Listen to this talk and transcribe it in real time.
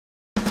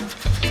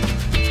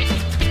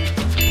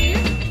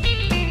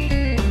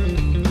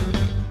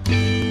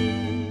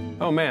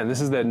Oh man,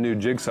 this is that new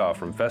Jigsaw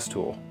from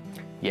Festool.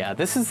 Yeah,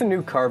 this is the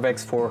new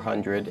Carvex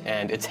 400,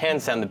 and it's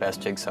hands down the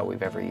best Jigsaw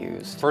we've ever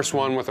used. First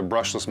one with a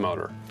brushless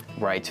motor.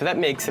 Right, so that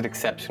makes it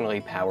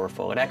exceptionally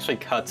powerful. It actually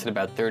cuts at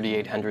about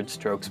 3,800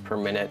 strokes per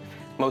minute.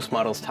 Most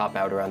models top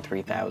out around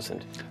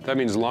 3,000. That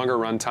means longer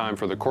run time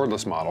for the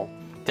cordless model.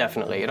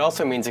 Definitely. It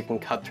also means it can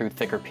cut through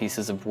thicker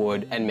pieces of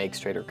wood and make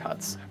straighter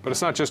cuts. But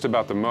it's not just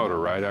about the motor,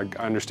 right? I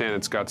understand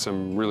it's got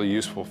some really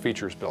useful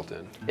features built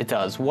in. It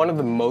does. One of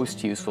the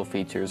most useful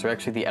features are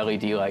actually the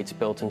LED lights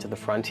built into the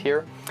front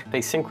here. They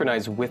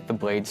synchronize with the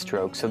blade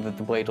stroke so that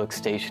the blade looks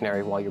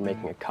stationary while you're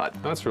making a cut.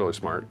 That's really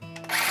smart.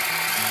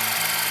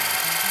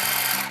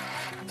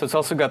 So it's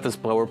also got this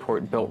blower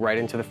port built right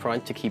into the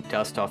front to keep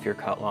dust off your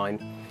cut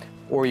line,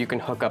 or you can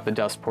hook up the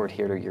dust port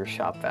here to your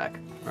shop vac.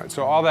 All right,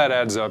 so all that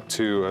adds up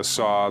to a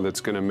saw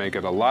that's going to make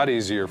it a lot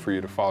easier for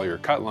you to follow your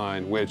cut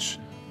line, which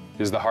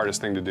is the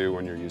hardest thing to do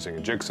when you're using a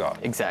jigsaw.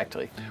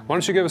 Exactly. Why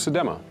don't you give us a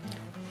demo?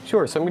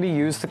 Sure, so I'm going to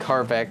use the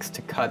Carvex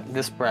to cut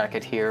this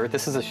bracket here.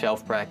 This is a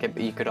shelf bracket,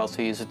 but you could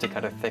also use it to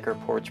cut a thicker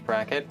porch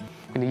bracket.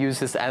 I'm going to use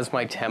this as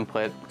my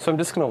template. So I'm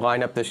just going to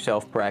line up this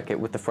shelf bracket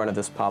with the front of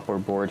this poplar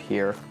board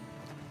here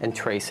and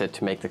trace it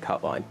to make the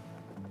cut line.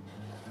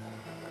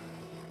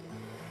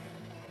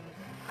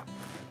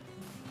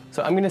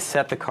 So I'm going to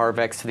set the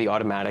Carvex to the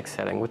automatic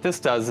setting. What this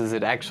does is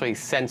it actually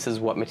senses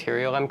what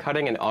material I'm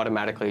cutting and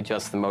automatically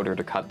adjusts the motor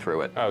to cut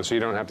through it. Oh, so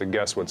you don't have to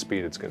guess what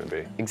speed it's going to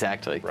be.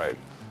 Exactly. Right.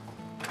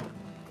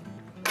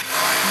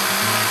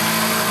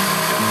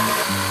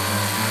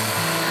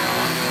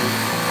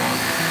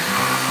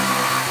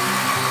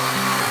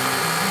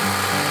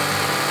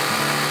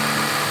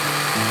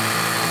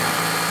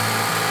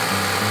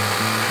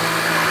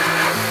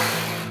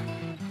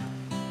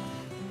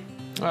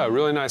 Oh,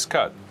 really nice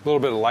cut. A little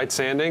bit of light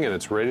sanding and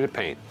it's ready to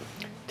paint.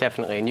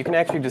 Definitely, and you can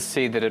actually just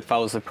see that it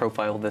follows the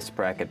profile of this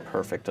bracket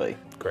perfectly.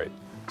 Great.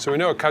 So we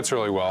know it cuts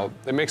really well.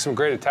 They make some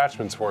great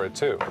attachments for it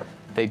too.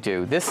 They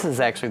do. This is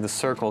actually the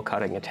circle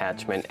cutting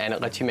attachment, and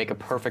it lets you make a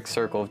perfect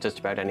circle of just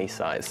about any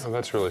size. Oh,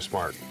 that's really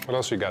smart. What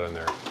else you got in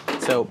there?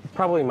 So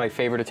probably my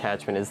favorite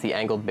attachment is the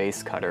angled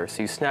base cutter.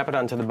 So you snap it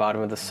onto the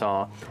bottom of the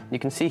saw. You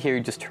can see here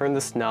you just turn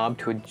this knob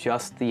to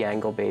adjust the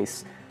angle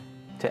base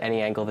to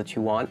any angle that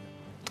you want,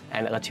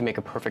 and it lets you make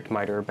a perfect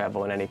miter or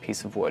bevel in any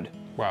piece of wood.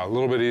 Wow, a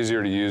little bit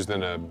easier to use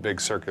than a big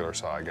circular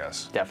saw, I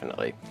guess.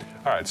 Definitely.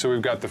 All right, so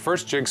we've got the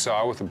first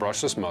jigsaw with the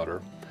brushless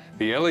motor.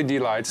 The LED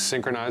lights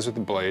synchronize with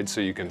the blade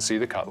so you can see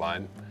the cut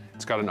line.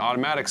 It's got an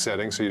automatic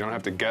setting so you don't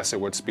have to guess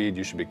at what speed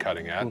you should be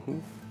cutting at.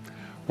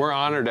 We're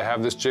honored to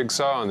have this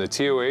jigsaw on the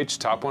TOH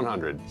Top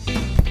 100.